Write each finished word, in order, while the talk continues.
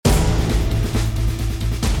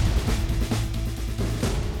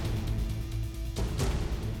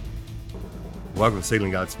Welcome to Sealing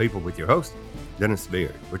God's People with your host, Dennis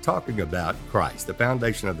Beard. We're talking about Christ, the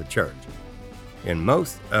foundation of the church. In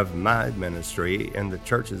most of my ministry in the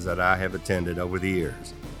churches that I have attended over the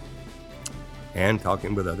years, and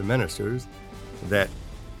talking with other ministers, that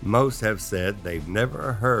most have said they've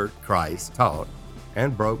never heard Christ taught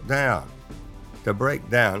and broke down. To break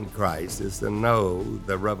down Christ is to know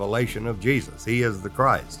the revelation of Jesus. He is the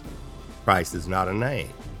Christ. Christ is not a name.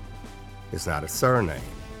 It's not a surname.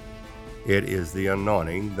 It is the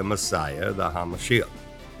anointing, the Messiah, the Hamashiach.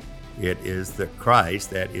 It is the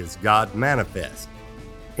Christ that is God manifest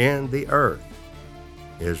in the earth.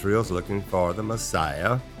 Israel's looking for the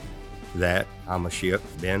Messiah, that Hamashiach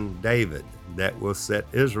ben David, that will set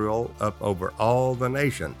Israel up over all the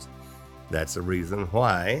nations. That's the reason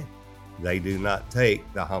why they do not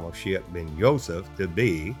take the Hamashiach ben Yosef to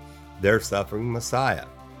be their suffering Messiah.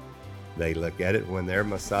 They look at it when their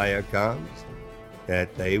Messiah comes,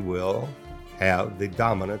 that they will have the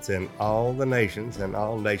dominance in all the nations, and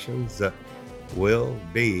all nations will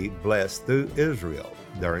be blessed through Israel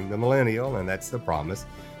during the millennial, and that's the promise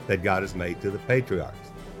that God has made to the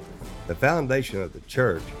patriarchs. The foundation of the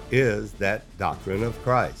church is that doctrine of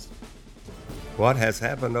Christ. What has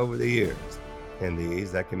happened over the years in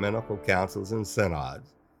these ecumenical councils and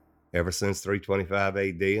synods, ever since 325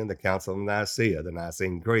 AD and the Council of Nicaea, the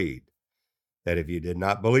Nicene Creed, that if you did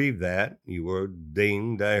not believe that, you were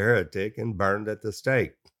deemed a heretic and burned at the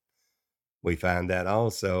stake. We find that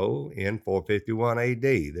also in 451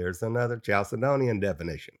 AD. There's another Chalcedonian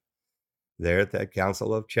definition. There at that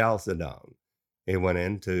Council of Chalcedon, it went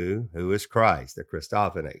into who is Christ, the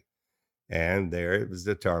Christophany. And there it was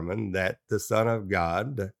determined that the Son of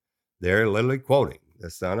God, they're literally quoting,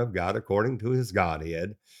 the Son of God, according to his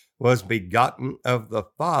Godhead, was begotten of the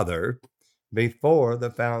Father before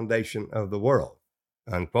the foundation of the world,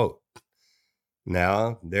 unquote.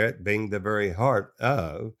 Now, there being the very heart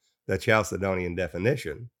of the Chalcedonian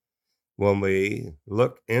definition, when we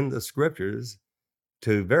look in the scriptures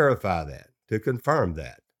to verify that, to confirm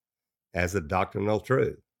that as a doctrinal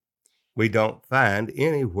truth, we don't find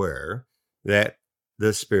anywhere that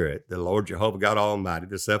the Spirit, the Lord Jehovah God Almighty,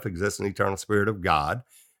 the self-existent eternal Spirit of God,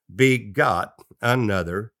 begot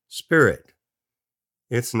another spirit.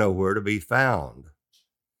 It's nowhere to be found.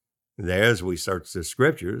 There, as we search the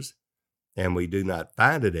scriptures and we do not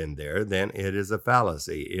find it in there, then it is a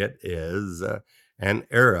fallacy. It is an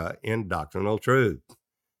error in doctrinal truth.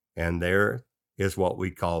 And there is what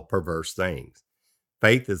we call perverse things.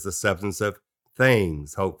 Faith is the substance of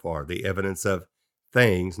things hoped for, the evidence of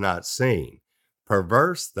things not seen.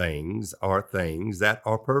 Perverse things are things that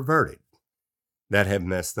are perverted, that have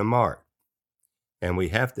missed the mark. And we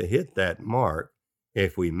have to hit that mark.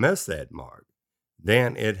 If we miss that mark,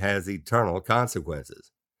 then it has eternal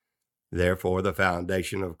consequences. Therefore, the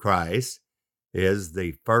foundation of Christ is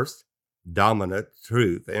the first dominant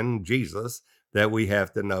truth in Jesus, that we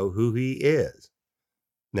have to know who he is.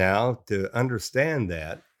 Now, to understand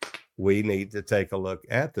that, we need to take a look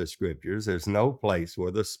at the scriptures. There's no place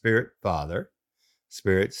where the Spirit Father,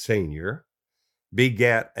 Spirit Senior,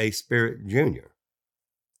 begat a Spirit Junior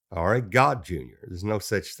or a God Junior. There's no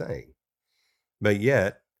such thing. But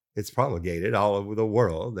yet, it's promulgated all over the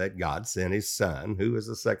world that God sent his Son, who is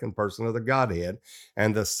the second person of the Godhead,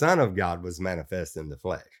 and the Son of God was manifest in the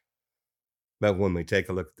flesh. But when we take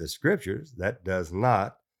a look at the scriptures, that does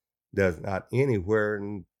not anywhere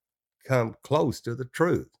come close to the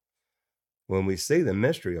truth. When we see the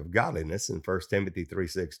mystery of godliness in 1 Timothy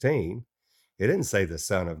 3:16, it didn't say the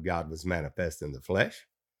Son of God was manifest in the flesh.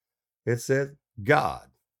 It said God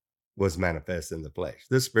was manifest in the flesh,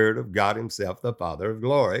 the Spirit of God himself, the Father of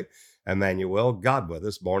glory, Emmanuel, God with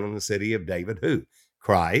us, born in the city of David. Who?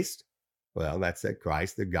 Christ. Well, that's that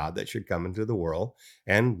Christ, the God that should come into the world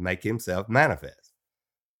and make himself manifest.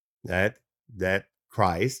 That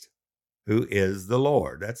Christ, who is the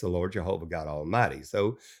Lord. That's the Lord Jehovah God Almighty.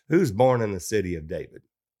 So who's born in the city of David?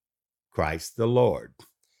 Christ the Lord.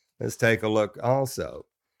 Let's take a look also.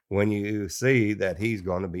 When you see that he's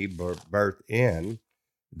going to be birthed in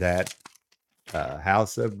that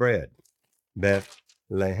house of bread,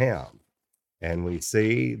 Bethlehem. And we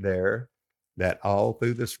see there that all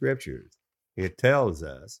through the scriptures, it tells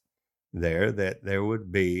us there that there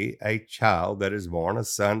would be a child that is born, a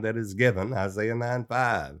son that is given, Isaiah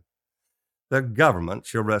 9:5. The government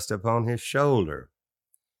shall rest upon his shoulder.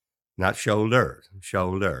 Not shoulders,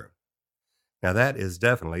 shoulder. Now that is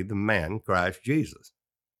definitely the man, Christ Jesus.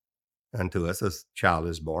 Unto us a child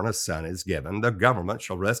is born, a son is given. The government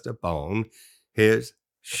shall rest upon his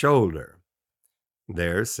shoulder.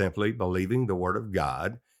 They're simply believing the word of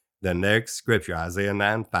God. The next scripture, Isaiah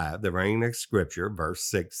 9:5, the very next scripture, verse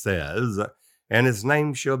 6 says, and his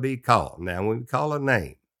name shall be called. Now, when we call a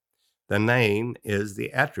name, the name is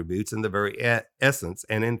the attributes and the very essence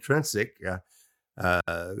and intrinsic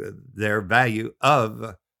their value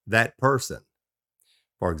of that person.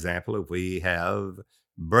 For example, if we have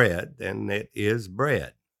bread, then it is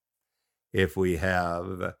bread. If we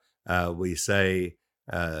have, we say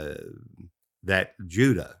that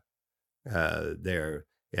Judah, there,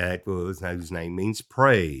 that was whose name means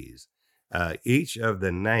praise. Each of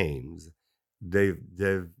the names, they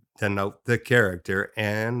denote the character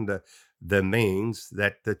and the means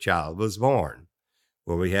that the child was born.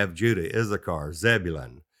 Where we have Judah, Issachar,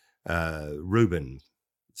 Zebulun, Reuben,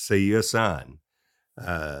 see a son,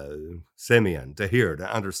 Simeon, to hear,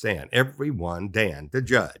 to understand, everyone, Dan, to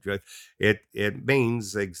judge. It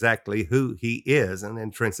means exactly who he is and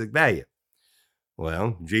intrinsic value.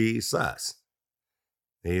 Well, Jesus,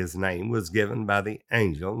 his name was given by the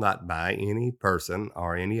angel, not by any person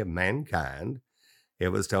or any of mankind. It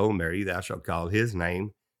was told, Mary, thou shalt call his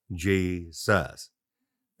name Jesus.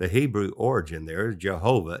 The Hebrew origin there is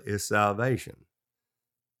Jehovah is salvation.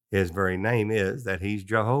 His very name is that he's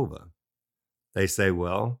Jehovah. They say,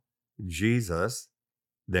 well, Jesus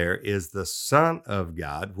there is the Son of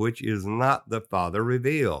God, which is not the Father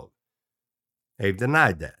revealed. They've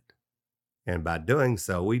denied that. And by doing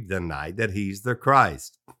so, we've denied that he's the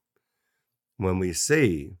Christ. When we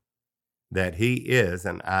see that he is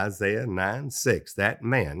in Isaiah 9:6, that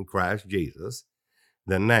man, Christ Jesus,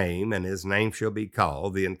 the name, and his name shall be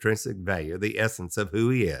called, the intrinsic value, the essence of who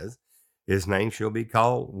he is, his name shall be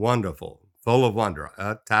called Wonderful, Full of Wonder,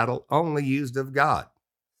 a title only used of God.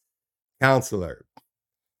 Counselor,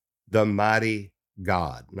 the mighty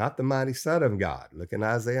God, not the mighty Son of God. Look in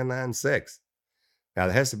Isaiah 9:6. Now,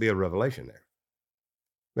 there has to be a revelation there.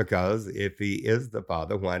 Because if he is the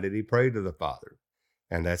Father, why did he pray to the Father?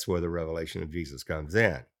 And that's where the revelation of Jesus comes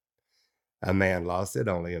in. A man lost it,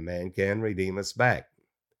 only a man can redeem us back.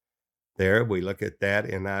 There, we look at that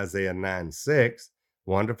in Isaiah 9:6.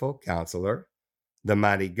 Wonderful Counselor, the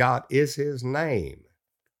mighty God is his name.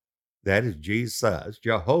 That is Jesus.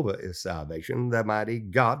 Jehovah is salvation, the mighty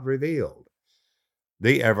God revealed.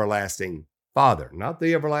 The everlasting Father, not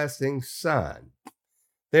the everlasting Son.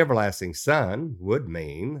 The everlasting Son would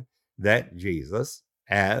mean that Jesus,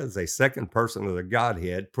 as a second person of the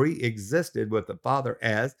Godhead, pre-existed with the Father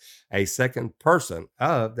as a second person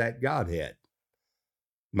of that Godhead.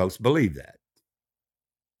 Most believe that.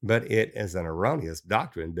 But it is an erroneous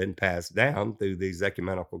doctrine been passed down through these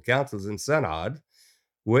ecumenical councils and synods,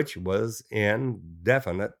 which was in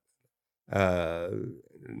definite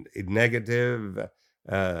negative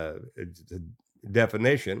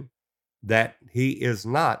definition that he is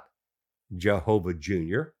not Jehovah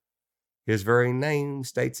Jr. His very name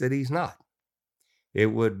states that he's not. It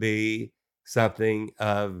would be something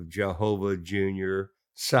of Jehovah Jr.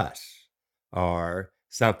 sus, or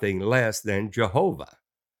something less than Jehovah.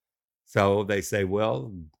 So they say,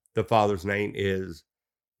 well, the Father's name is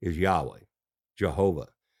Yahweh, Jehovah.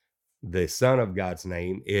 The Son of God's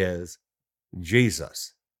name is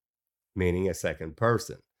Jesus, meaning a second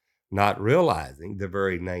person, not realizing the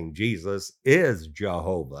very name Jesus is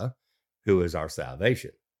Jehovah, who is our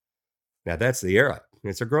salvation. Now, that's the error.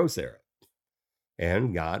 It's a gross error.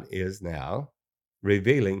 And God is now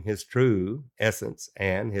revealing his true essence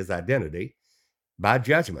and his identity by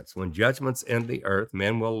judgments. When judgments in the earth,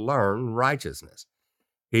 men will learn righteousness.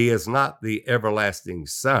 He is not the everlasting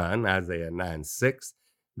Son, Isaiah 9:6,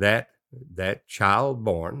 that child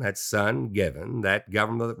born, that son given, that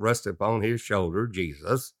government that rests upon his shoulder,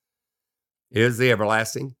 Jesus, is the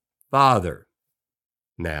everlasting Father.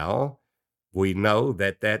 Now, we know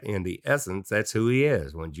that in the essence, that's who he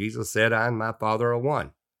is. When Jesus said, I and my Father are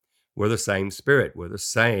one, we're the same spirit. We're the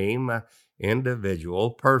same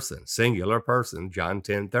individual person, singular person, John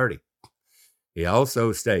 10:30. He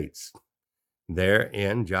also states there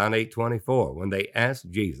in John 8:24, when they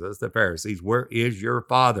asked Jesus, the Pharisees, where is your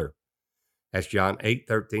Father? That's John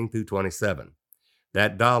 8:13 through 27.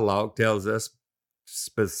 That dialogue tells us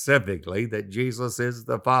specifically that Jesus is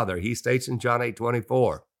the Father. He states in John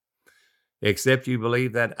 8:24, except you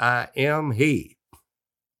believe that I am he,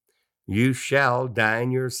 you shall die in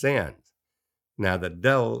your sins. Now, the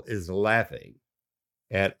devil is laughing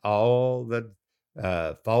at all the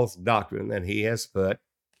false doctrine that he has put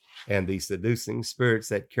and the seducing spirits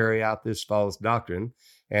that carry out this false doctrine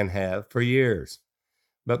and have for years.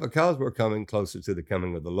 But because we're coming closer to the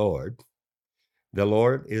coming of the Lord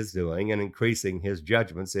is doing and increasing his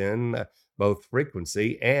judgments in both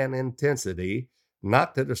frequency and intensity,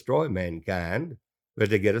 not to destroy mankind, but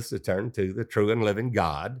to get us to turn to the true and living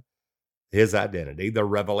God, his identity, the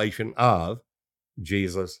revelation of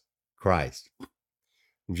Jesus Christ.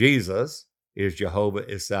 Jesus is Jehovah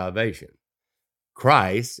is salvation.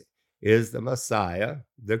 Christ is the Messiah,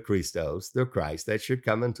 the Christos, the Christ that should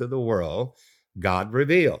come into the world, God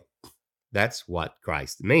revealed. That's what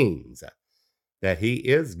Christ means, that he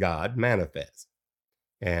is God manifest.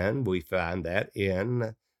 And we find that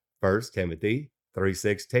in 1 Timothy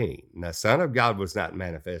 3:16. The Son of God was not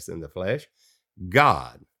manifest in the flesh.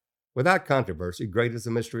 God, without controversy, great is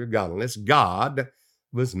the mystery of godliness. God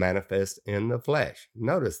was manifest in the flesh.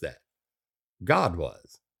 Notice that. God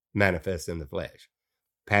was manifest in the flesh.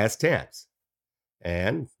 Past tense.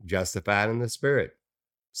 And justified in the Spirit.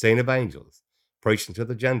 Seen of angels. Preaching to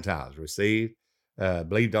the Gentiles.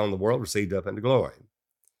 Believed on the world, received up into glory.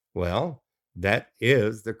 Well, that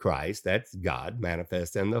is the Christ. That's God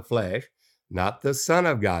manifest in the flesh, not the Son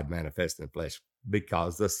of God manifest in the flesh,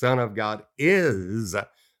 because the Son of God is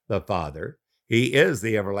the Father. He is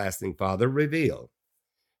the everlasting Father revealed.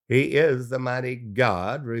 He is the mighty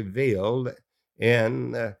God revealed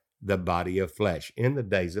in the body of flesh, in the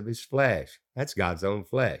days of his flesh. That's God's own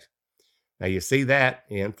flesh. Now you see that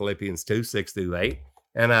in Philippians 2:6-8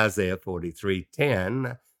 and Isaiah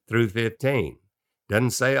 43:10 through 15.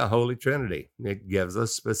 Doesn't say a Holy Trinity. It gives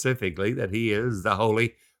us specifically that he is the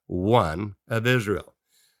Holy One of Israel.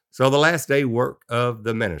 So the last day work of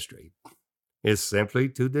the ministry is simply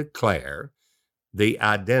to declare the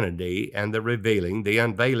identity and the revealing, the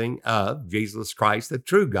unveiling of Jesus Christ, the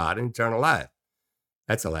true God and eternal life.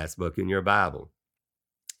 That's the last book in your Bible.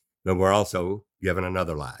 But we're also given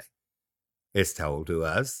another lie. It's told to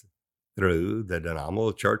us through the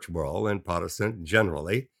denominational church world and Protestant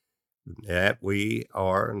generally that we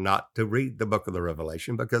are not to read the book of the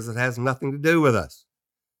Revelation because it has nothing to do with us,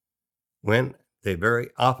 when the very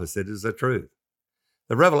opposite is the truth.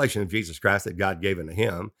 The revelation of Jesus Christ that God gave unto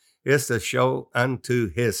him is to show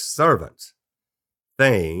unto his servants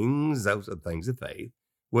things, those are things of faith,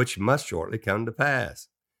 which must shortly come to pass.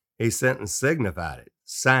 He sent and signified it,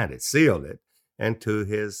 signed it, sealed it, and to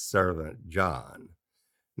his servant John.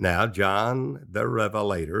 Now, John, the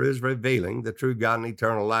Revelator, is revealing the true God and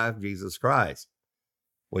eternal life, Jesus Christ.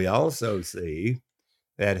 We also see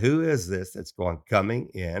that who is this that's coming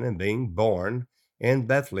in and being born in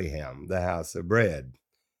Bethlehem, the house of bread?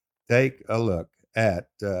 Take a look at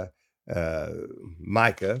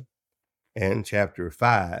Micah in chapter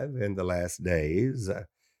 5 in the last days,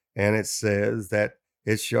 and it says that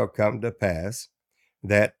it shall come to pass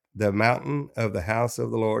that the mountain of the house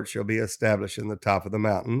of the Lord shall be established in the top of the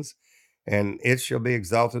mountains, and it shall be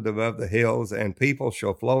exalted above the hills, and people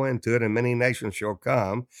shall flow into it, and many nations shall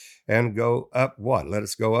come and go up what? Let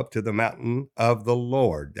us go up to the mountain of the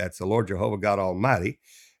Lord. That's the Lord Jehovah God Almighty,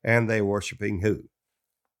 and they worshiping who?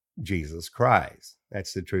 Jesus Christ.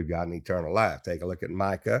 That's the true God and eternal life. Take a look at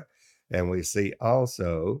Micah, and we see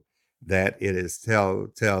also that it is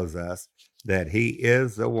tells us that he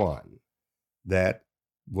is the one that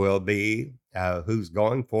will be, whose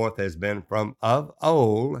going forth has been from of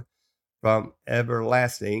old, from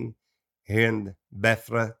everlasting, in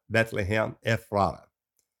Bethlehem Ephratah.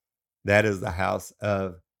 That is the house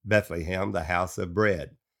of Bethlehem, the house of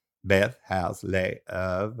bread. Beth, house, le,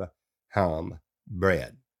 of, ham,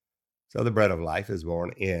 bread. So the bread of life is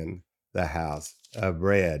born in the house of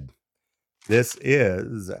bread. This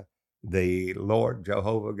is the Lord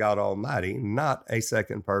Jehovah God Almighty, not a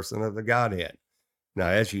second person of the Godhead. Now,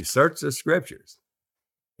 as you search the scriptures,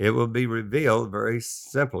 it will be revealed very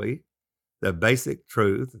simply the basic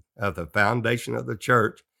truth of the foundation of the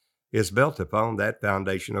church is built upon that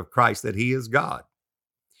foundation of Christ, that he is God.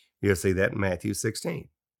 You'll see that in Matthew 16.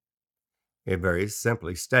 It very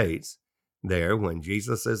simply states there when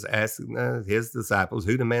Jesus is asking his disciples,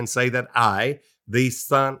 who do men say that I, the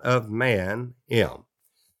Son of Man, am?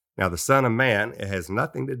 Now, the Son of Man, it has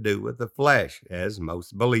nothing to do with the flesh, as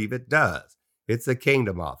most believe it does. It's a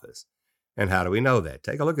kingdom office. And how do we know that?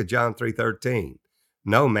 Take a look at John 3:13.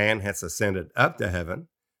 No man has ascended up to heaven,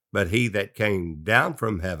 but he that came down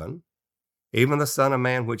from heaven, even the Son of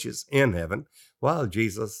Man which is in heaven, while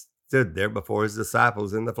Jesus stood there before his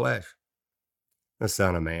disciples in the flesh. The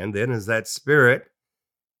Son of Man then is that spirit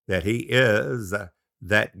that he is,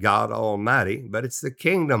 that God Almighty, but it's the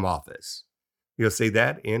kingdom office. You'll see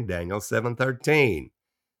that in Daniel 7:13.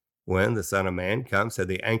 When the Son of Man comes to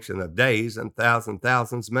the Ancient of Days, and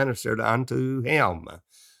thousands ministered unto him.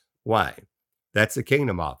 Why? That's the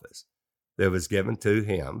kingdom office that was given to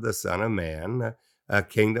him, the Son of Man, a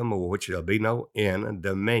kingdom of which shall be no end, and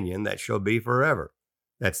dominion that shall be forever.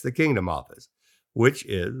 That's the kingdom office, which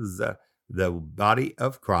is the body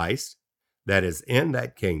of Christ that is in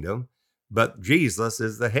that kingdom, but Jesus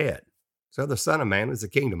is the head. So the Son of Man is the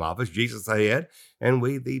kingdom office, Jesus the head, and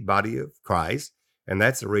we the body of Christ. And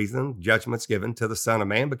that's the reason judgment's given to the Son of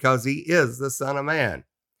Man, because he is the Son of Man.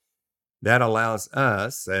 That allows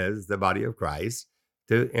us, as the body of Christ,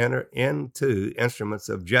 to enter into instruments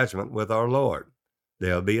of judgment with our Lord.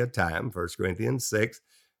 There'll be a time, 1 Corinthians 6,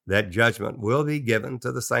 that judgment will be given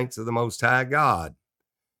to the saints of the Most High God.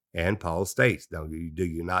 And Paul states, do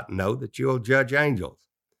you not know that you'll judge angels?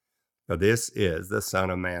 For this is the Son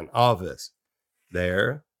of Man office.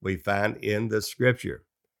 There we find in the scripture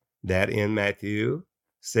that in Matthew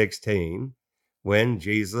 16, when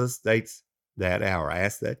Jesus states that hour,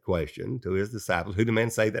 asked that question to his disciples, who do men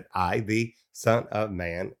say that I, the Son of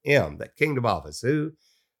Man, am? That kingdom office, who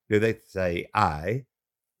do they say I,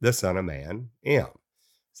 the Son of Man, am?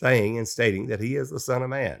 Saying and stating that he is the Son of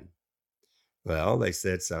Man. Well, they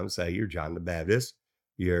said, some say you're John the Baptist,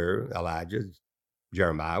 you're Elijah,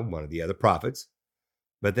 Jeremiah, one of the other prophets.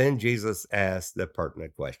 But then Jesus asked the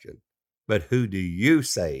pertinent question, but who do you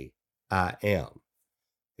say I am?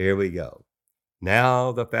 Here we go.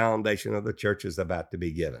 Now the foundation of the church is about to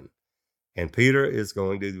be given. And Peter is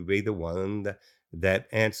going to be the one that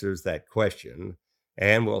answers that question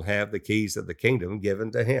and will have the keys of the kingdom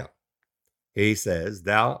given to him. He says,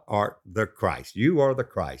 thou art the Christ. You are the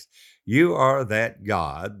Christ. You are that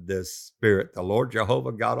God, the Spirit, the Lord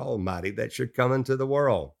Jehovah God Almighty that should come into the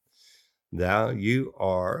world. You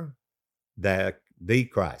are the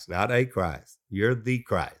Christ, not a Christ. You're the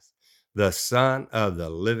Christ, the Son of the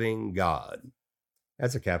living God.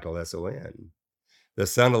 That's a capital S-O-N. The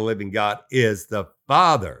Son of the living God is the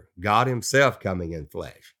Father, God himself coming in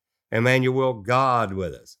flesh. Emmanuel, God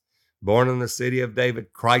with us. Born in the city of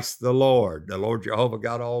David, Christ the Lord Jehovah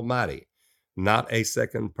God Almighty, not a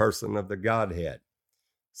second person of the Godhead.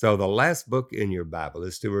 So the last book in your Bible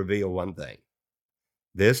is to reveal one thing.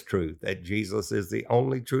 This truth, that Jesus is the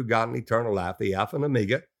only true God and eternal life, the Alpha and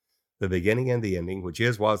Omega, the beginning and the ending, which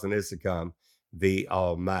is, was, and is to come, the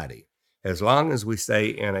Almighty. As long as we stay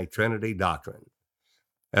in a Trinity doctrine,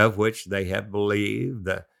 of which they have believed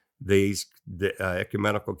these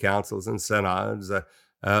ecumenical councils and synods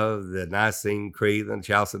of the Nicene Creed and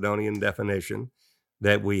Chalcedonian definition,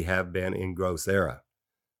 that we have been in gross error.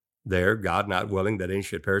 There, God, not willing that any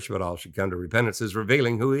should perish, but all should come to repentance, is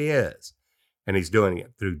revealing who he is. And he's doing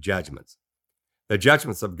it through judgments. The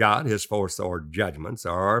judgments of God, his four-sword judgments,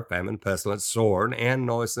 are famine, pestilence, sword, and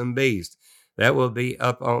noisome beast that will be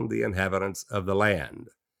up on the inhabitants of the land.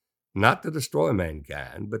 Not to destroy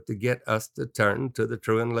mankind, but to get us to turn to the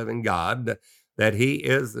true and living God, that he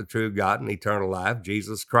is the true God and eternal life,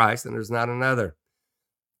 Jesus Christ, and there's not another.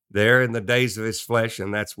 There in the days of his flesh,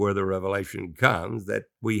 and that's where the revelation comes, that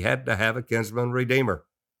we had to have a kinsman redeemer.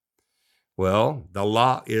 Well, the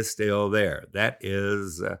law is still there. That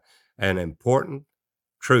is an important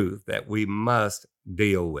truth that we must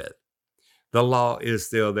deal with. The law is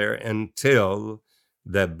still there until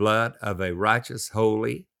the blood of a righteous,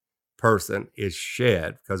 holy person is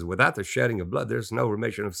shed, because without the shedding of blood, there's no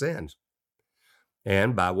remission of sins.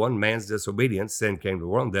 And by one man's disobedience, sin came to the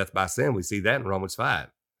world, and death by sin. We see that in Romans 5.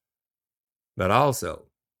 But also,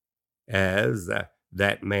 as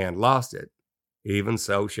that man lost it, even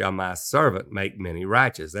so shall my servant make many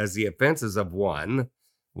righteous. As the offenses of one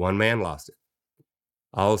man lost it.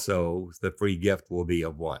 Also, the free gift will be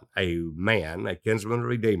of one, a man, a kinsman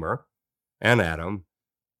redeemer, and Adam,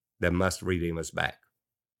 that must redeem us back.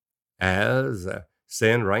 As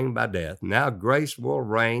sin reigned by death, now grace will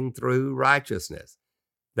reign through righteousness.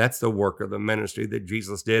 That's the work of the ministry that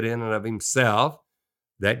Jesus did in and of himself,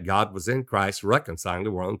 that God was in Christ reconciling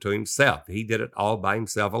the world to himself. He did it all by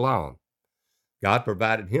himself alone. God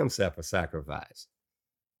provided himself a sacrifice.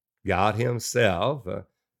 God himself,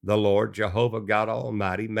 the Lord Jehovah God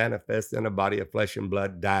Almighty, manifest in a body of flesh and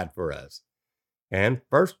blood, died for us. And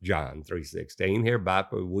 1 John 3:16, hereby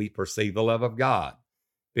we perceive the love of God,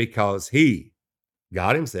 because he,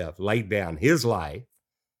 God himself, laid down his life,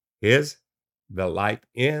 the life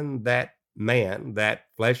in that man, that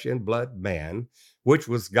flesh and blood man, which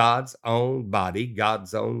was God's own body,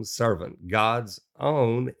 God's own servant, God's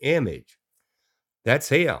own image. That's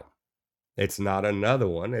him. It's not another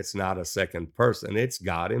one. It's not a second person. It's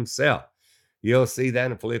God himself. You'll see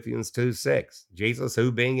that in Philippians 2:6. Jesus,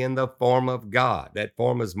 who being in the form of God, that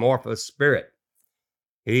form is morphos, spirit.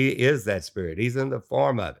 He is that spirit. He's in the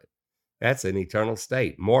form of it. That's an eternal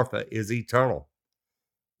state. Morpha is eternal.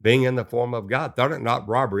 Being in the form of God, thought it not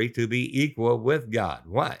robbery to be equal with God.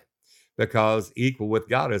 Why? Because equal with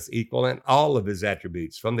God is equal in all of his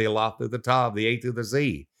attributes, from the aloft through the tav, the A through the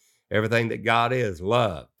Z. Everything that God is,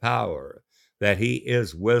 love, power, that he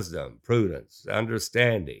is wisdom, prudence,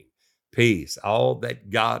 understanding, peace. All that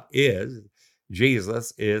God is,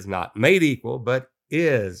 Jesus is not made equal, but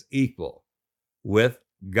is equal with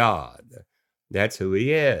God. That's who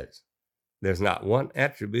he is. There's not one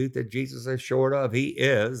attribute that Jesus is short of. He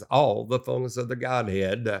is all the fullness of the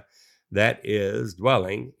Godhead that is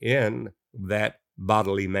dwelling in that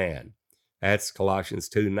bodily man. That's Colossians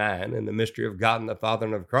 2:9, and the mystery of God and the Father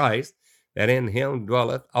and of Christ, that in him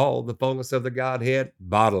dwelleth all the fullness of the Godhead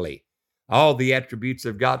bodily. All the attributes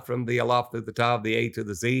of God from the Aleph to the Tav, the A to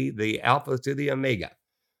the Z, the Alpha to the Omega.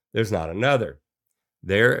 There's not another.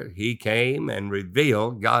 There he came and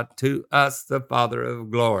revealed God to us, the Father of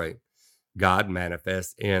glory. God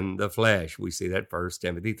manifest in the flesh. We see that 1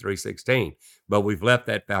 Timothy 3:16. But we've left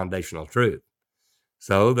that foundational truth.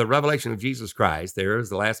 So the revelation of Jesus Christ, there is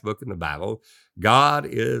the last book in the Bible. God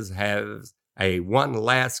has a one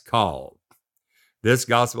last call. This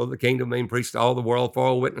gospel of the kingdom being preached to all the world for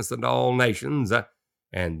a witness unto all nations.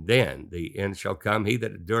 And then the end shall come. He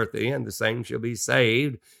that endureth the end, the same shall be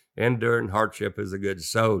saved. Enduring hardship as a good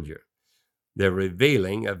soldier. The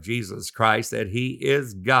revealing of Jesus Christ that he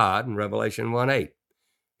is God in Revelation 1:8.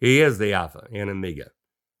 He is the Alpha and Omega.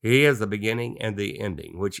 He is the beginning and the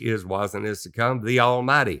ending, which is, was, and is to come, the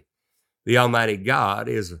Almighty. The Almighty God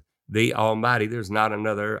is the Almighty. There's not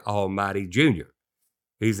another Almighty Junior.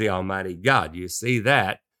 He's the Almighty God. You see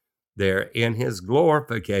that there in his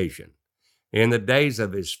glorification, in the days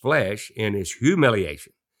of his flesh, in his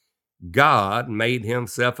humiliation. God made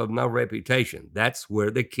himself of no reputation. That's where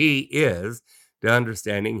the key is to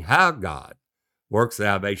understanding how God works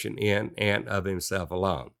salvation in and of himself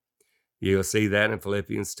alone. You'll see that in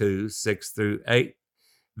Philippians 2:6-8.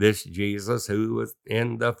 This Jesus, who was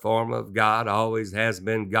in the form of God, always has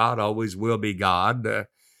been God, always will be God,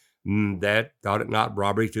 that thought it not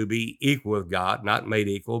robbery to be equal with God, not made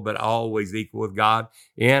equal, but always equal with God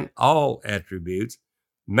in all attributes,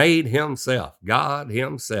 made himself, God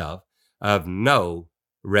himself, of no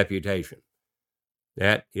reputation.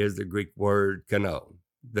 That is the Greek word keno,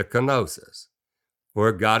 the kenosis,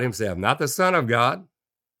 where God himself, not the Son of God.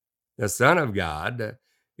 The Son of God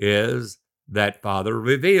is that Father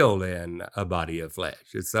revealed in a body of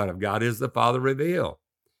flesh. The Son of God is the Father revealed.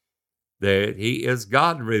 That he is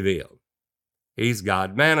God revealed. He's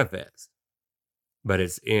God manifest. But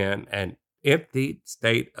it's in an empty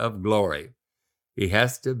state of glory. He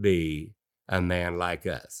has to be a man like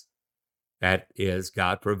us. That is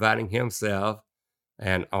God providing himself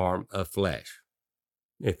an arm of flesh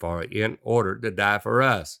in order to die for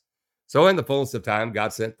us. So in the fullness of time,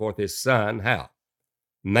 God sent forth his Son, how?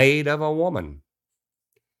 Made of a woman,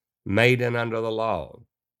 made in under the law.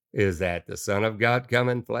 Is that the Son of God come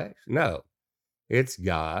in flesh? No, it's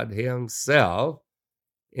God himself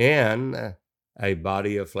in a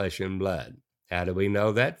body of flesh and blood. How do we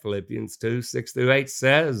know that? Philippians 2:6-8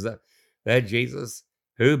 says that Jesus,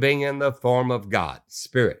 who being in the form of God,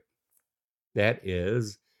 Spirit, that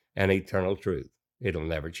is an eternal truth. It'll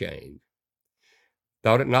never change.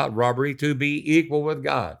 Thought it not robbery to be equal with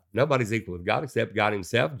God. Nobody's equal with God except God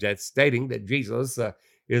himself. That's stating that Jesus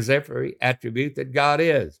is every attribute that God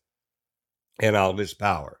is in all of his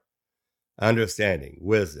power, understanding,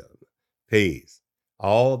 wisdom, peace,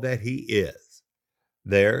 all that he is.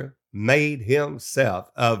 There made himself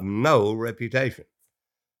of no reputation.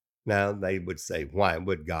 Now, they would say, why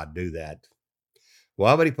would God do that?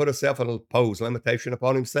 Why would he put a self-imposed limitation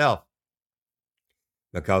upon himself?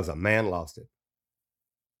 Because a man lost it.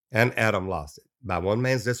 And Adam lost it. By one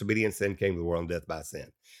man's disobedience, sin came to the world, and death by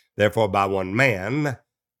sin. Therefore, by one man,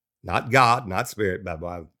 not God, not spirit, but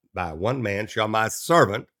by one man shall my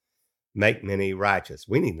servant make many righteous.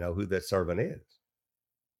 We need to know who that servant is.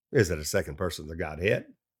 Is it a second person of the Godhead?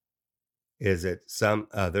 Is it some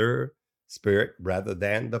other spirit rather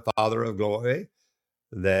than the Father of glory,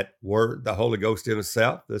 that word, the Holy Ghost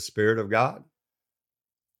himself, the Spirit of God?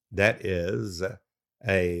 That is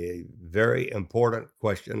a very important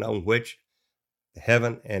question on which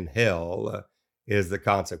heaven and hell is the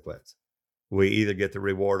consequence. We either get the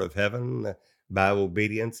reward of heaven by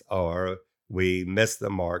obedience, or we miss the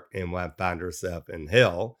mark and we find ourselves in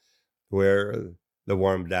hell, where the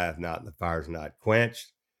worm dieth not and the fire is not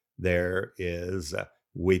quenched. There is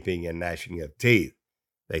weeping and gnashing of teeth.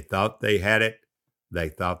 They thought they had it. They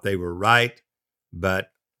thought they were right,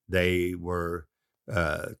 but they were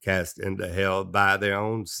cast into hell by their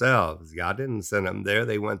own selves. God didn't send them there.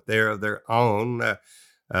 They went there of their own,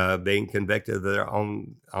 being convicted of their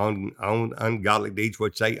own ungodly deeds,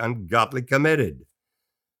 which they ungodly committed.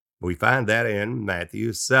 We find that in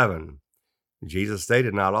Matthew 7. Jesus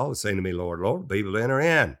stated, not all that say to me, Lord, Lord, be able to enter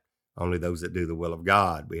in. Only those that do the will of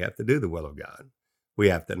God. We have to do the will of God. We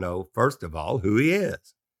have to know, first of all, who he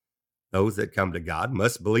is. Those that come to God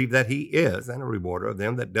must believe that he is, and a rewarder of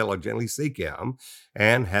them that diligently seek him,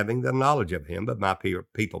 and having the knowledge of him, but my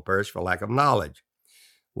people perish for lack of knowledge.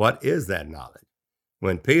 What is that knowledge?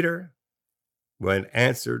 When Peter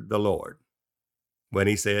answered the Lord, when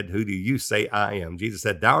he said, who do you say I am? Jesus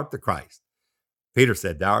said, thou art the Christ. Peter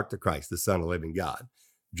said, thou art the Christ, the Son of the living God.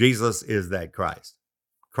 Jesus is that Christ.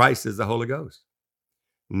 Christ is the Holy Ghost.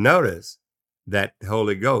 Notice that the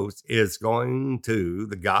Holy Ghost is going to,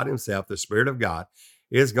 the God himself, the Spirit of God,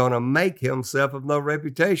 is going to make himself of no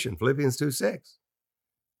reputation. Philippians 2:6.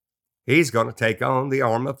 He's going to take on the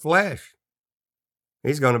arm of flesh.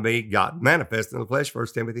 He's going to be God manifest in the flesh, 1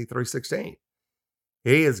 Timothy 3:16.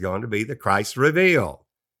 He is going to be the Christ revealed,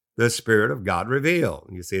 the Spirit of God revealed.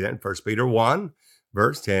 You see that in 1 Peter 1,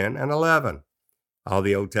 verse 10 and 11. All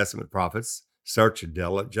the Old Testament prophets searched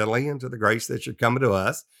diligently into the grace that should come to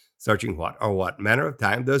us, searching what manner of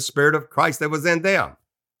time the Spirit of Christ that was in them.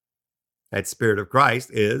 That Spirit of Christ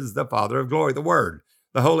is the Father of glory, the Word,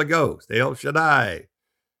 the Holy Ghost, El Shaddai,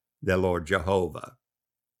 the Lord Jehovah.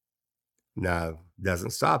 Now,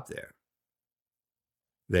 doesn't stop there.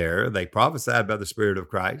 There, they prophesied by the Spirit of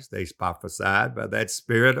Christ. They prophesied by that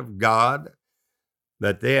Spirit of God.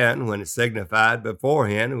 But then, when it signified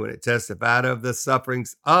beforehand, when it testified of the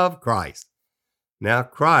sufferings of Christ, now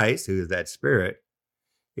Christ, who is that Spirit,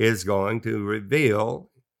 is going to reveal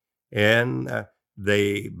in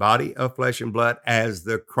the body of flesh and blood as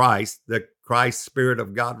the Christ Spirit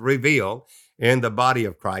of God revealed in the body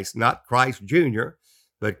of Christ, not Christ Jr.,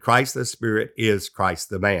 but Christ the Spirit is Christ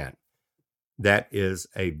the man. That is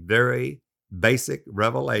a very basic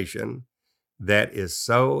revelation that is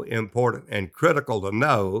so important and critical to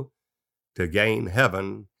know to gain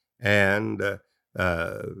heaven and to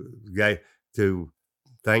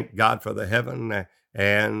thank God for the heaven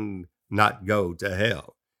and not go to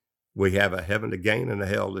hell. We have a heaven to gain and a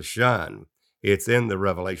hell to shun. It's in the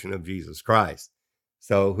revelation of Jesus Christ.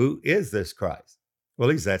 So who is this Christ? Well,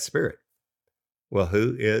 he's that Spirit. Well,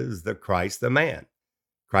 who is the Christ the man?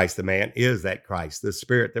 Christ the man is that Christ, the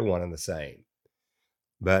Spirit, they're one and the same.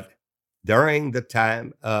 But during the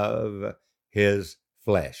time of his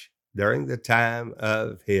flesh, during the time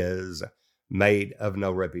of his made of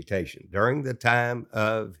no reputation, during the time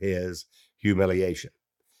of his humiliation,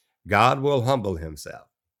 God will humble himself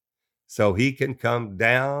so he can come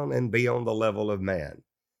down and be on the level of man.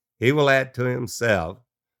 He will add to himself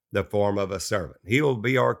the form of a servant. He will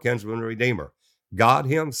be our kinsman redeemer. God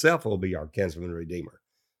himself will be our kinsman redeemer,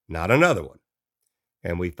 not another one.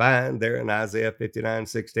 And we find there in Isaiah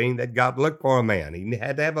 59:16 that God looked for a man. He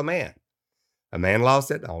had to have a man. A man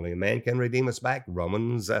lost it. Only a man can redeem us back.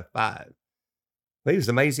 Romans 5. But he was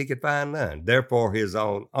amazed he could find none. Therefore, his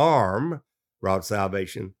own arm brought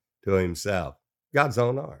salvation to himself. God's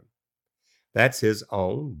own arm. That's his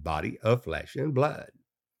own body of flesh and blood.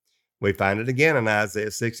 We find it again in Isaiah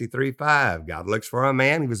 63:5. God looks for a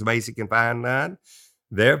man. He was amazed he can find none.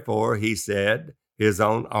 Therefore, he said, his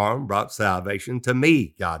own arm brought salvation to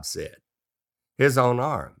me, God said. His own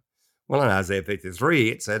arm. Well, in Isaiah 53,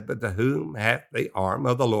 it said, but to whom hath the arm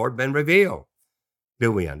of the Lord been revealed?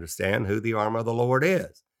 Do we understand who the arm of the Lord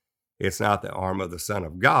is? It's not the arm of the Son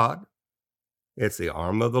of God. It's the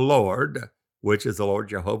arm of the Lord, which is the Lord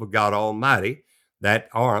Jehovah God Almighty. That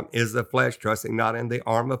arm is the flesh, trusting not in the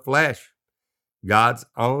arm of flesh. God's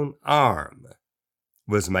own arm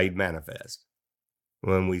was made manifest.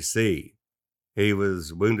 When we see he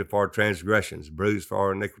was wounded for our transgressions, bruised for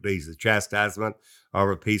our iniquities, the chastisement of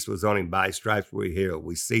our peace was on him, by his stripes we healed.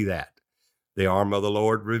 We see that. The arm of the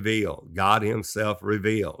Lord revealed, God himself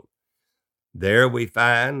revealed. There we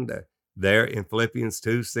find, there in Philippians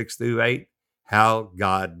 2:6-8, how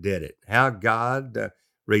God did it, how God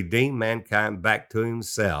redeemed mankind back to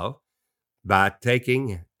himself by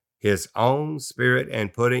taking his own Spirit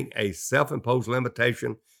and putting a self-imposed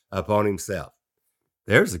limitation upon himself.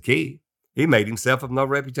 There's the key. He made himself of no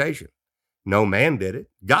reputation. No man did it.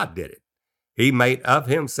 God did it. He made of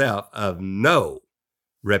himself of no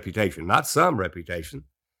reputation, not some reputation,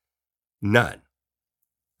 none.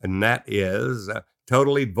 And that is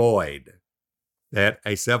totally void. That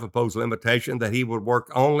a self-imposed limitation that he would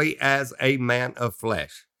work only as a man of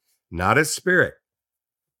flesh, not as spirit.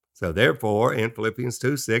 So therefore, in Philippians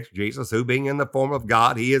 2:6, Jesus, who being in the form of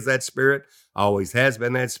God, he is that Spirit, always has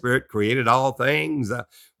been that Spirit, created all things,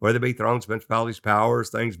 whether it be thrones, principalities, powers,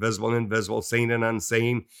 things visible and invisible, seen and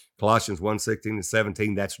unseen. Colossians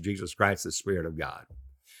 1:16-17, that's Jesus Christ, the Spirit of God.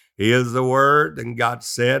 He is the Word, and God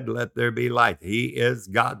said, let there be light. He is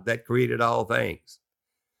God that created all things.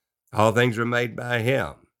 All things were made by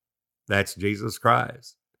him. That's Jesus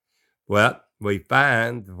Christ. Well, we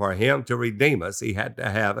find for him to redeem us, he had to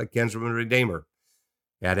have a kinsman redeemer.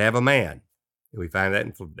 He had to have a man. We find that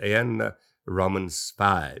in Romans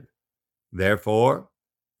 5. Therefore,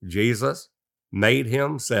 Jesus made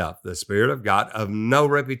himself the Spirit of God of no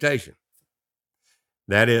reputation.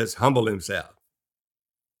 That is, humbled himself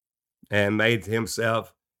and made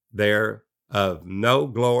himself there of no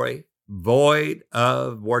glory, void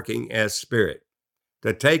of working as spirit,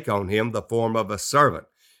 to take on him the form of a servant.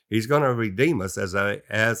 He's going to redeem us as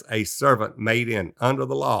a servant made in under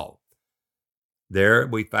the law. There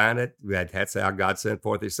we find it. That's how God sent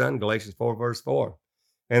forth his son, Galatians 4, verse 4.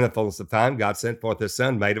 In the fullness of time, God sent forth his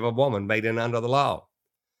son, made of a woman, made in under the law.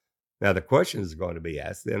 Now, the question is going to be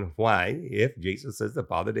asked then, why, if Jesus is the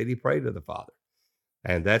Father, did he pray to the Father?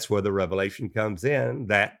 And that's where the revelation comes in,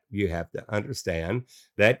 that you have to understand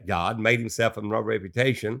that God made himself of no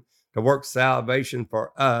reputation to work salvation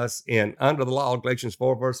for us in under the law, Galatians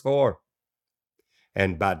 4, verse 4.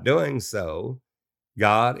 And by doing so,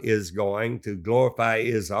 God is going to glorify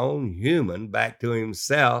his own human back to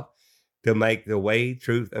himself to make the way,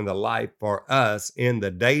 truth, and the life for us in the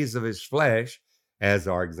days of his flesh as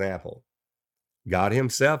our example. God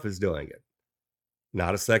himself is doing it,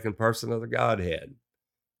 not a second person of the Godhead.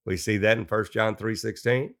 We see that in 1 John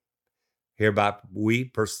 3:16. Hereby we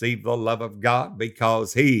perceive the love of God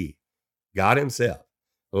because he, God himself,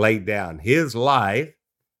 laid down his life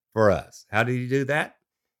for us. How did he do that?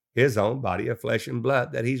 His own body of flesh and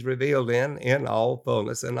blood that he's revealed in all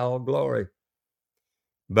fullness and all glory.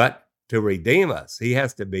 But to redeem us, he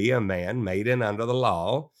has to be a man made in under the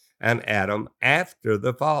law, an Adam after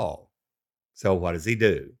the fall. So what does he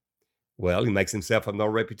do? Well, he makes himself of no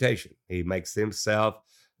reputation. He makes himself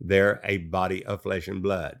there a body of flesh and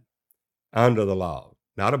blood under the law,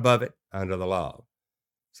 not above it, under the law.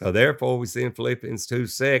 So therefore, we see in Philippians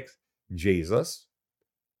 2:6, Jesus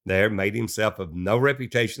there made himself of no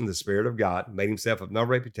reputation, the Spirit of God made himself of no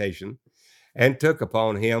reputation, and took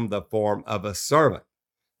upon him the form of a servant.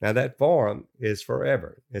 Now that form is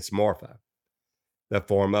forever. It's morpha. The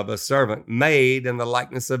form of a servant made in the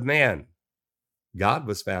likeness of men. God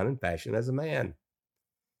was found in fashion as a man,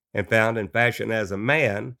 and found in fashion as a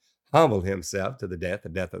man, humbled himself to the death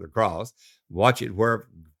of the cross. Watch it,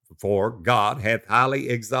 wherefore God hath highly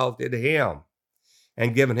exalted him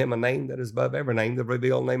and given him a name that is above every name, the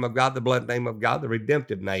revealed name of God, the blood name of God, the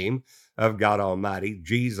redemptive name of God Almighty,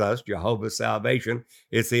 Jesus, Jehovah's salvation.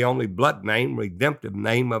 It's the only blood name, redemptive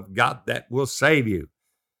name of God that will save you.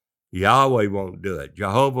 Yahweh won't do it.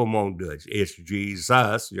 Jehovah won't do it. It's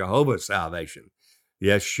Jesus, Jehovah's salvation.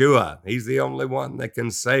 Yeshua, he's the only one that can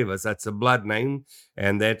save us. That's a blood name.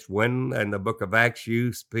 And that's when in the book of Acts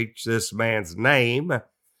you speak this man's name,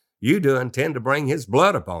 you do intend to bring his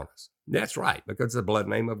blood upon us. That's right, because it's the blood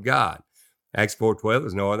name of God. Acts 4:12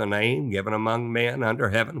 is no other name given among men under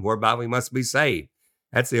heaven whereby we must be saved.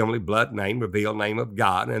 That's the only blood name, revealed name of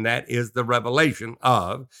God, and that is the revelation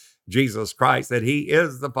of Jesus Christ, that he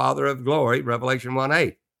is the Father of glory, Revelation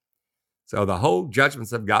 1:8. So the whole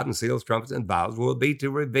judgments of God and seals, trumpets, and vials will be to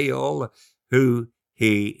reveal who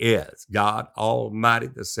he is. God Almighty,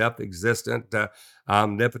 the self-existent,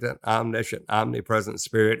 omnipotent, omniscient, omnipresent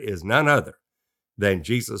Spirit is none other than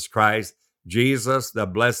Jesus Christ, Jesus, the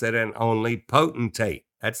blessed and only potentate.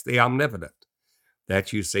 That's the omnipotent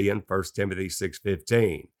that you see in 1 Timothy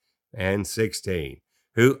 6:15 and 16,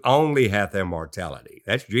 who only hath immortality.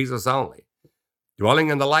 That's Jesus only, dwelling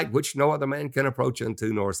in the light which no other man can approach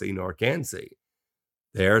unto, nor see, nor can see.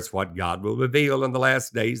 There's what God will reveal in the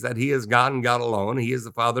last days, that he is God and God alone. He is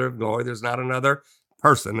the Father of glory. There's not another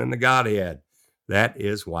person in the Godhead. That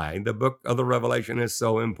is why the book of the Revelation is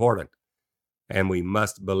so important, and we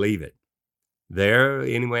must believe it. There,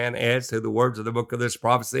 anyone adds to the words of the book of this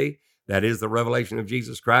prophecy, that is the revelation of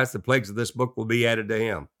Jesus Christ, the plagues of this book will be added to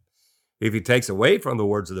him. If he takes away from the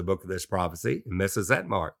words of the book of this prophecy and misses that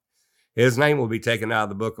mark, his name will be taken out of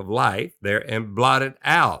the book of life there and blotted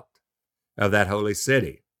out of that holy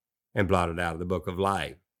city and blotted out of the book of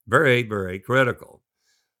life. Very, very critical.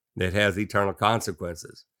 It has eternal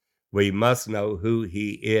consequences. We must know who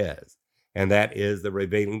he is, and that is the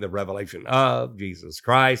revealing, the revelation of Jesus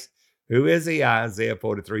Christ. Who is he? Isaiah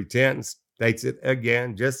 43:10 states it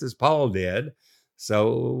again, just as Paul did.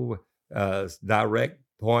 So direct,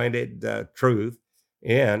 pointed truth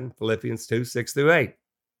in Philippians 2:6-8.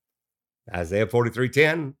 Isaiah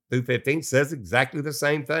 43:10 through 15 says exactly the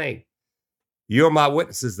same thing. You are my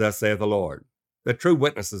witnesses, thus saith the Lord. The true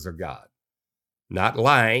witnesses are God, not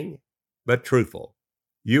lying, but truthful.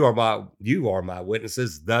 You are my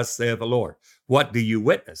witnesses, thus saith the Lord. What do you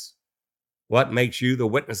witness? What makes you the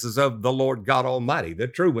witnesses of the Lord God Almighty, the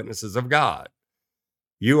true witnesses of God?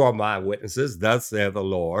 You are my witnesses, thus saith the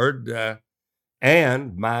Lord,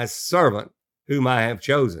 and my servant whom I have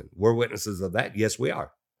chosen. We're witnesses of that. Yes, we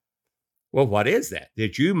are. Well, what is that?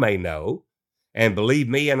 That you may know and believe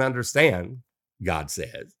me and understand, God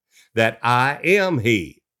says, that I am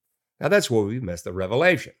he. Now that's where we missed the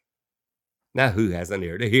revelation. Now, who has an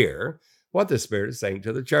ear to hear what the Spirit is saying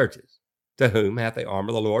to the churches? To whom hath the arm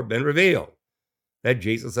of the Lord been revealed? That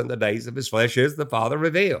Jesus in the days of his flesh is the Father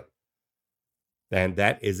revealed. And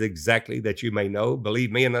that is exactly that you may know,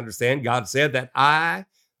 believe me, and understand. God said that I,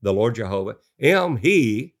 the Lord Jehovah, am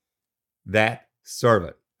he, that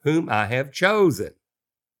servant, whom I have chosen.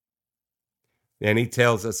 And he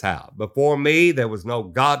tells us how. Before me there was no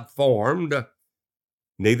God formed,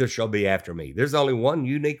 neither shall be after me. There's only one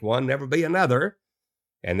unique one, never be another.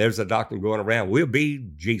 And there's a doctrine going around, we'll be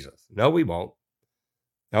Jesus. No, we won't.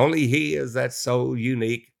 Only he is that so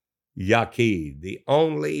unique, Yaqui, the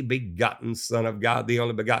only begotten Son of God, the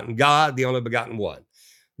only begotten God, the only begotten one.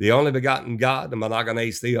 The only begotten God, the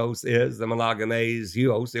monogenes theos, is the monogenes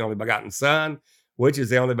huos, the only begotten Son, which is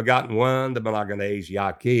the only begotten one, the monogenes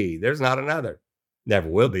Yaqui. There's not another. Never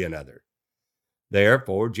will be another.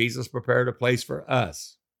 Therefore, Jesus prepared a place for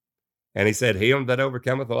us. And he said, him that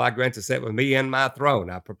overcometh will I grant to sit with me in my throne.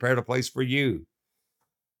 I prepared a place for you.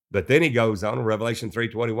 But then he goes on in Revelation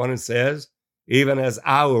 3:21 and says, even as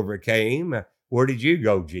I overcame, where did you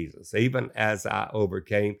go, Jesus? Even as I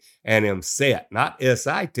overcame and am set, not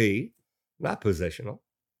S-I-T, not positional,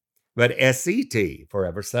 but S-E-T,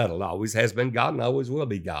 forever settled, always has been God and always will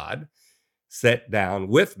be God, set down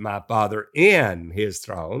with my Father in his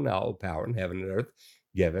throne, all power in heaven and earth,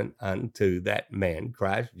 given unto that man,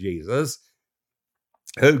 Christ Jesus,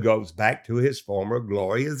 who goes back to his former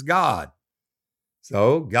glory as God.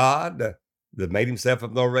 So God, that made himself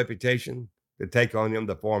of no reputation, to take on him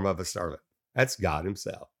the form of a servant. That's God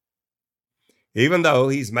himself. Even though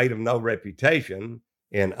he's made of no reputation,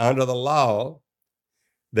 and under the law,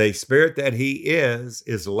 the spirit that he is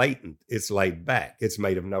latent. It's laid back. It's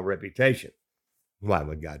made of no reputation. Why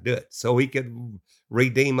would God do it? So he could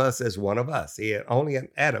redeem us as one of us. Only an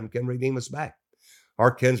Adam can redeem us back.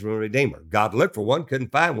 Our kinsman redeemer. God looked for one,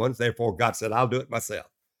 couldn't find one. Therefore, God said, I'll do it myself.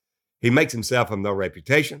 He makes himself of no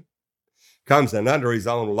reputation, comes in under his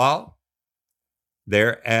own law,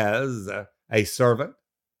 there as a servant,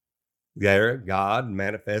 there God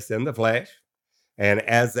manifests in the flesh, and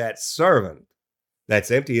as that servant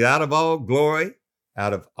that's emptied out of all glory,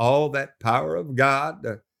 out of all that power of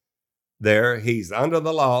God, there he's under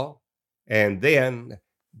the law, and then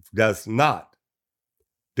does not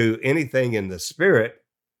do anything in the spirit,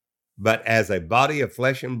 but as a body of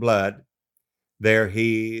flesh and blood, there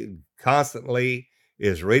he constantly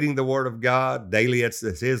is reading the word of God. Daily it's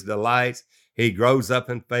his delights. He grows up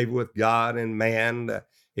in favor with God and man.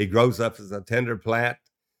 He grows up as a tender plant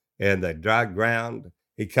in the dry ground.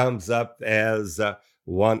 He comes up as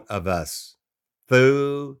one of us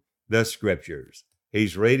through the scriptures.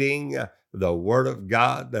 He's reading the word of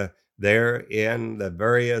God there in the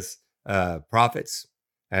various prophets,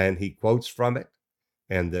 and he quotes from it.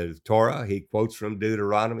 And the Torah, he quotes from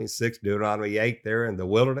Deuteronomy 6, Deuteronomy 8 there in the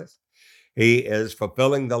wilderness. He is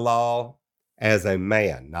fulfilling the law as a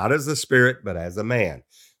man, not as a spirit, but as a man.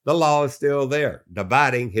 The law is still there,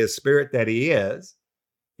 dividing his spirit that he is,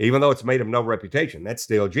 even though it's made of no reputation. That's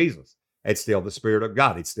still Jesus. It's still the Spirit of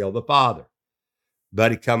God. It's still the Father.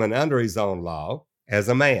 But he's coming under his own law as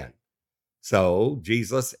a man. So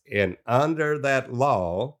Jesus, in under that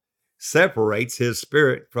law, separates his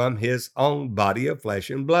spirit from his own body of flesh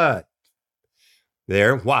and blood.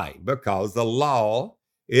 There, why? Because the law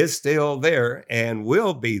is still there and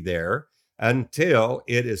will be there until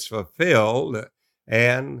it is fulfilled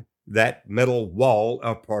and that middle wall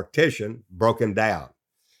of partition broken down.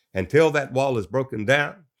 Until that wall is broken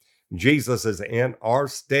down, Jesus is in our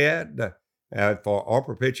stead for our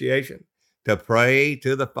propitiation to pray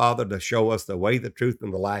to the Father to show us the way, the truth,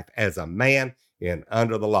 and the life as a man in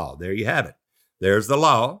under the law. There you have it. There's the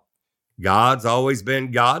law. God's always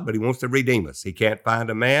been God, but he wants to redeem us. He can't find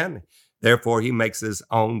a man. Therefore, he makes his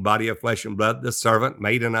own body of flesh and blood, the servant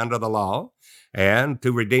made in under the law, and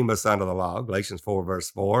to redeem us under the law. Galatians 4, verse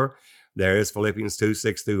 4. There is Philippians 2,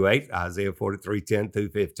 6 through 8, Isaiah 43, 10 through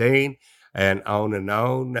 15, and on and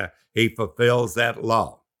on. He fulfills that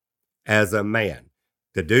law as a man.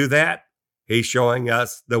 To do that, he's showing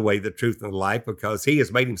us the way, the truth, and the life, because he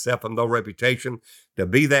has made himself of no reputation to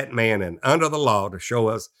be that man and under the law to show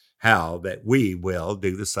us how that we will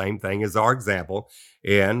do the same thing as our example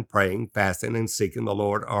in praying, fasting, and seeking the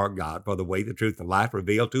Lord our God for the way, the truth, and life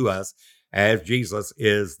revealed to us as Jesus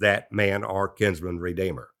is that man, our kinsman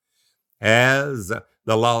redeemer. As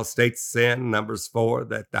the law states in Numbers 4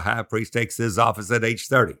 that the high priest takes his office at age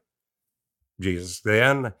 30. Jesus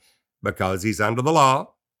then, because he's under the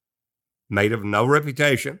law, made of no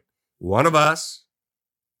reputation, one of us,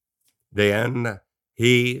 then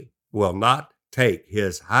he will not take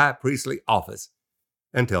his high priestly office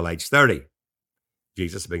until age 30.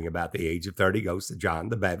 Jesus, being about the age of 30, goes to John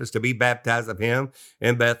the Baptist to be baptized of him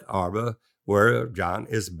in Beth Arbah, where John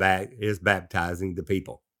is baptizing the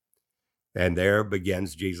people. And there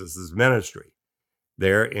begins Jesus' ministry.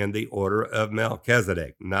 There in the order of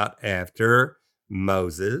Melchizedek, not after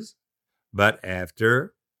Moses, but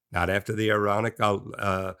not after the Aaronic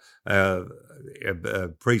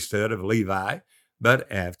priesthood of Levi,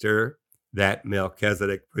 but after that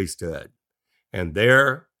Melchizedek priesthood. And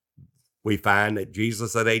there we find that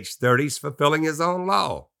Jesus at age 30 is fulfilling his own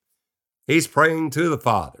law. He's praying to the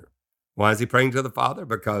Father. Why is he praying to the Father?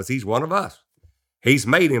 Because he's one of us. He's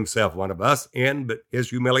made himself one of us in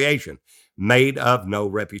his humiliation, made of no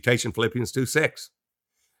reputation, Philippians 2:6.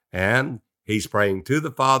 And he's praying to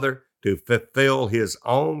the Father to fulfill his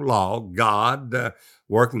own law, God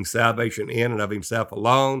working salvation in and of himself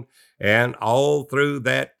alone. And all through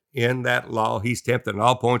that, in that law, he's tempted in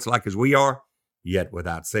all points like as we are, yet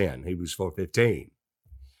without sin. Hebrews 4:15.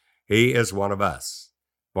 He is one of us.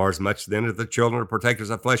 For as much then as the children are partakers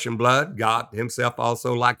of flesh and blood, God himself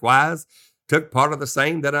also likewise took part of the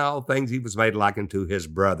same, that in all things he was made like unto his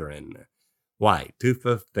brethren. Why? To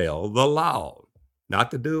fulfill the law.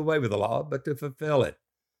 Not to do away with the law, but to fulfill it.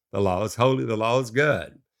 The law is holy, the law is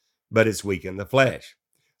good, but it's weak in the flesh.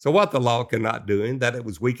 So what the law cannot do, in that it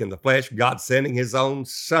was weak in the flesh, God sending his own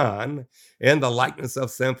Son in the likeness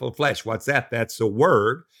of sinful flesh. What's that? That's the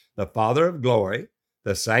Word, the Father of glory,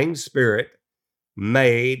 the same Spirit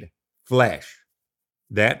made flesh.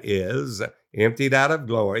 That is, emptied out of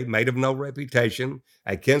glory, made of no reputation,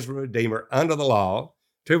 a kinsman redeemer under the law,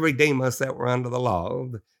 to redeem us that were under the law.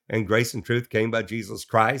 And grace and truth came by Jesus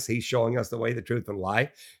Christ. He's showing us the way, the truth, and life.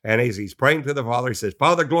 And as he's praying to the Father, he says,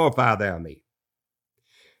 Father, glorify thou me.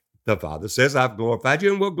 The Father says, I've glorified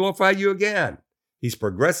you and will glorify you again. He's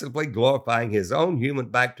progressively glorifying his own human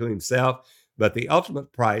back to himself, but the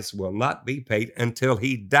ultimate price will not be paid until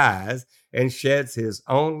he dies and sheds his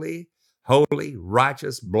only holy,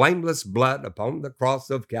 righteous, blameless blood upon the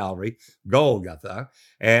cross of Calvary, Golgotha,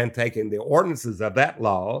 and taking the ordinances of that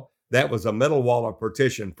law, that was a middle wall of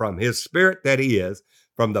partition from his spirit that he is,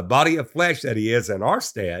 from the body of flesh that he is in our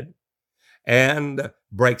stead, and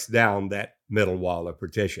breaks down that middle wall of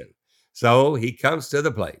partition. So he comes to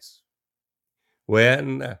the place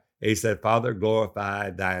when he said, Father,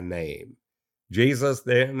 glorify thy name. Jesus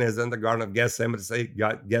then is in the Garden of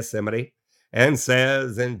Gethsemane and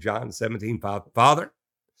says in John 17:5, Father,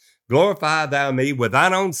 glorify thou me with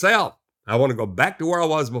thine own self. I want to go back to where I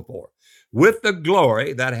was before, with the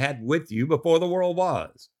glory that I had with you before the world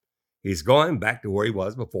was. He's going back to where he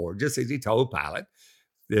was before, just as he told Pilate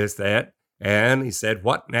this, that, and he said,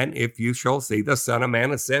 what, and if you shall see the Son of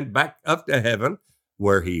Man ascend back up to heaven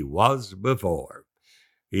where he was before.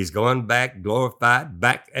 He's going back glorified,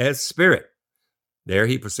 back as Spirit. There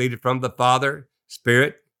he proceeded from the Father.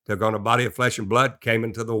 Spirit took on a body of flesh and blood, came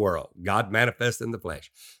into the world. God manifest in the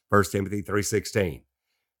flesh. 1 Timothy 3:16.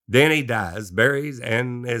 Then he dies, buries,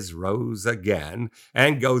 and is rose again,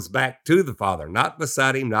 and goes back to the Father, not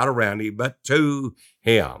beside him, not around him, but to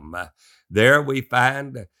him. There we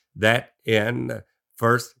find that in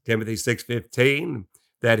 1 Timothy 6:15,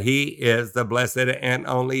 that he is the blessed and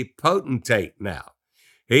only potentate now.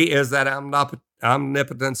 He is that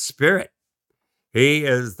omnipotent Spirit. He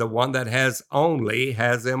is the one that has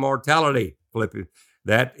immortality.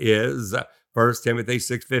 That is 1 Timothy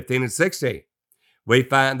 6:15 and 16. We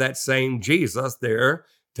find that same Jesus there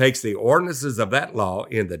takes the ordinances of that law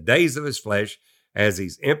in the days of his flesh as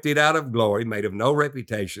he's emptied out of glory, made of no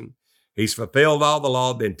reputation. He's fulfilled all the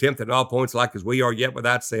law, been tempted in all points like as we are, yet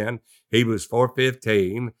without sin. Hebrews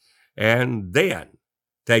 4:15. And then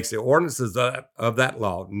takes the ordinances of that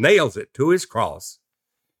law, nails it to his cross,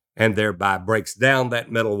 and thereby breaks down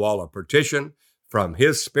that middle wall of partition from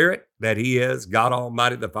his Spirit that he is, God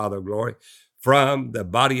Almighty, the Father of glory, from the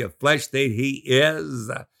body of flesh that he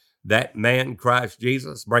is, that man, Christ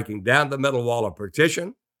Jesus, breaking down the middle wall of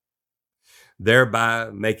partition,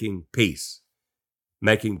 thereby making peace,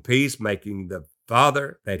 making the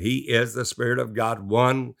Father, that he is the Spirit of God,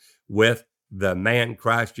 one with the man,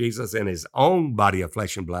 Christ Jesus, in his own body of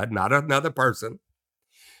flesh and blood, not another person,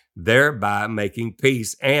 thereby making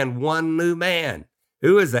peace and one new man.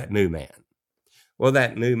 Who is that new man? Well,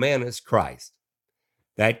 that new man is Christ.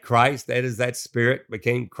 That Christ, that is that Spirit,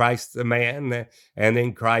 became Christ the man, and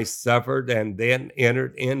then Christ suffered and then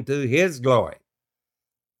entered into his glory.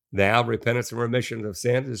 Now, repentance and remission of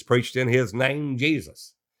sins is preached in his name,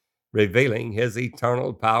 Jesus, revealing his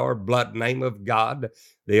eternal power, blood name of God,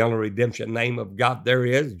 the only redemption name of God there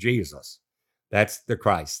is, Jesus. That's the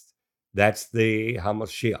Christ. That's the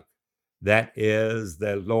Hamashiach. That is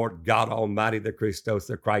the Lord God Almighty, the Christos,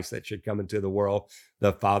 the Christ that should come into the world,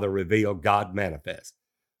 the Father revealed, God manifest.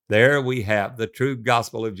 There we have the true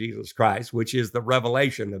gospel of Jesus Christ, which is the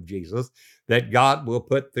revelation of Jesus that God will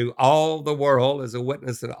put through all the world as a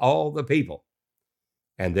witness to all the people.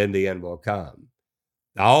 And then the end will come.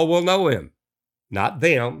 All will know him, not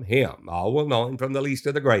them, him. All will know him from the least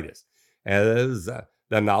to the greatest. As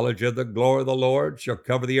the knowledge of the glory of the Lord shall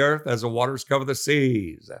cover the earth as the waters cover the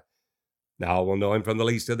seas. Now all will know him from the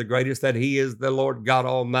least to the greatest, that he is the Lord God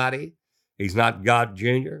Almighty. He's not God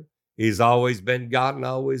Jr. He's always been God and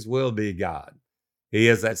always will be God. He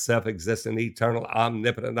is that self-existent, eternal,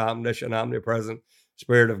 omnipotent, omniscient, omnipresent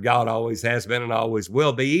Spirit of God, always has been and always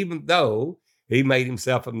will be, even though he made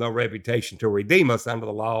himself of no reputation to redeem us under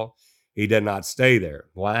the law. He did not stay there.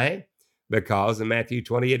 Why? Because in Matthew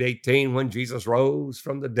 28:18, when Jesus rose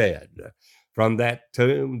from the dead, from that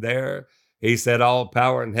tomb there, he said, all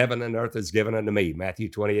power in heaven and earth is given unto me. Matthew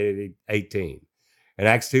 28:18. In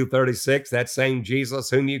Acts 2:36, that same Jesus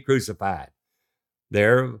whom you crucified,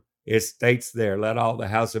 there it states there, let all the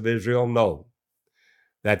house of Israel know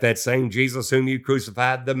that same Jesus whom you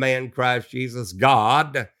crucified, the man Christ Jesus,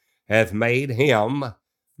 God hath made him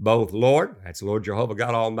both Lord, that's Lord Jehovah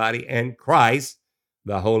God Almighty, and Christ,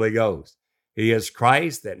 the Holy Ghost. He is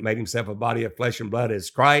Christ that made himself a body of flesh and blood as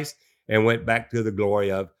Christ and went back to the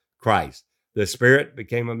glory of Christ. The Spirit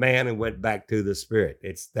became a man and went back to the Spirit.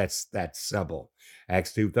 That's that simple.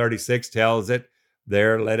 Acts 2:36 tells it,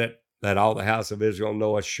 there let all the house of Israel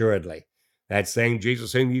know assuredly. That same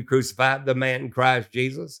Jesus whom you crucified, the man Christ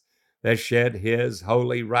Jesus, that shed his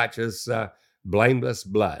holy, righteous, blameless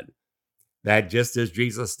blood. That just as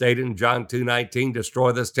Jesus stated in John 2:19,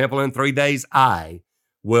 destroy this temple in 3 days, I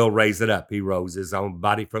will raise it up. He rose his own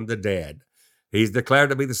body from the dead. He's declared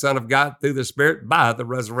to be the Son of God through the Spirit by the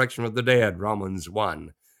resurrection of the dead, Romans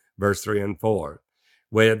 1, verse 3 and 4.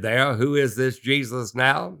 We're there. Who is this Jesus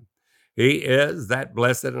now? He is that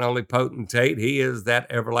blessed and only potentate. He is that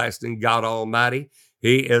everlasting God Almighty.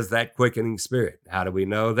 He is that quickening Spirit. How do we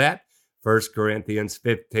know that? 1 Corinthians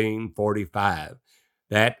 15:45.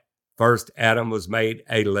 That first Adam was made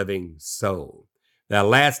a living soul. The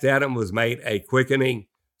last Adam was made a quickening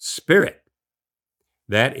Spirit.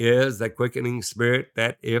 That is the quickening Spirit,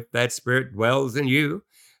 that if that Spirit dwells in you,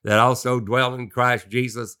 that also dwell in Christ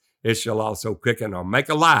Jesus, it shall also quicken or make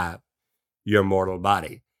alive your mortal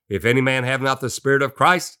body. If any man have not the Spirit of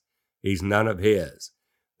Christ, he's none of his.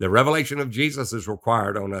 The revelation of Jesus is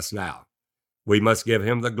required on us now. We must give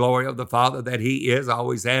him the glory of the Father that he is,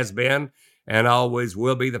 always has been, and always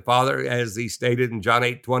will be the Father, as he stated in John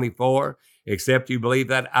 8:24, except you believe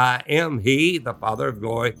that I am he, the Father of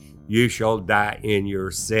glory, you shall die in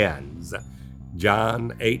your sins.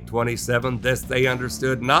 John 8:27, this they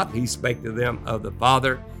understood not. He spake to them of the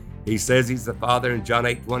Father. He says he's the Father in John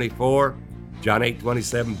 8:24. John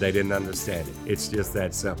 8:27, they didn't understand it. It's just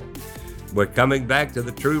that simple. We're coming back to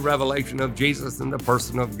the true revelation of Jesus in the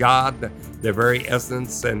person of God, the very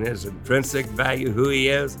essence and his intrinsic value, who he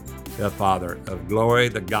is, the Father of glory,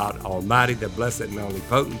 the God Almighty, the blessed and only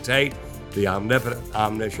potentate, the omnipotent,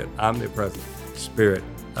 omniscient, omnipresent Spirit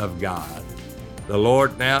of God. The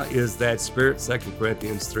Lord now is that Spirit, 2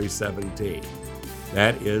 Corinthians 3:17.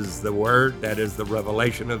 That is the word, that is the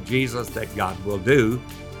revelation of Jesus that God will do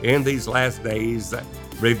in these last days,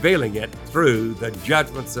 revealing it through the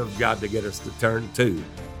judgments of God to get us to turn to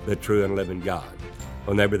the true and living God.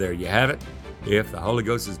 Well, neighbor, there you have it. If the Holy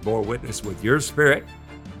Ghost has bore witness with your spirit,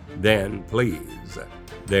 then please,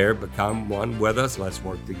 there, become one with us. Let's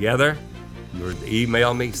work together.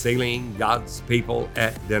 Email me,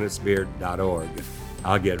 sealinggodspeople@dennisbeard.org.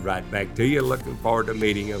 I'll get right back to you. Looking forward to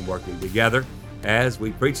meeting and working together as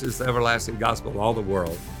we preach this everlasting gospel to all the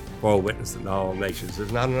world for a witness in all nations.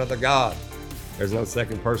 There's not another God. There's no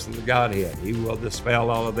second person to the Godhead. He will dispel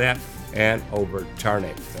all of that and overturn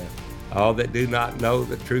it. All that do not know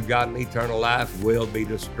the true God and eternal life will be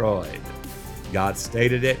destroyed. God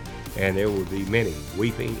stated it, and there will be many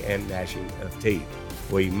weeping and gnashing of teeth.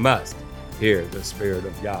 We must hear the Spirit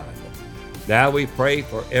of God. Now we pray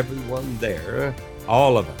for everyone there,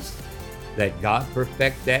 all of us, that God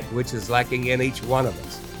perfect that which is lacking in each one of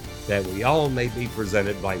us, that we all may be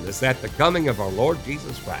presented blameless at the coming of our Lord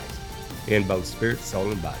Jesus Christ in both spirit, soul,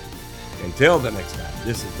 and body. Until the next time,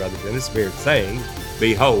 this is Brother Dennis Beard saying,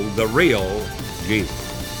 behold the real Jesus.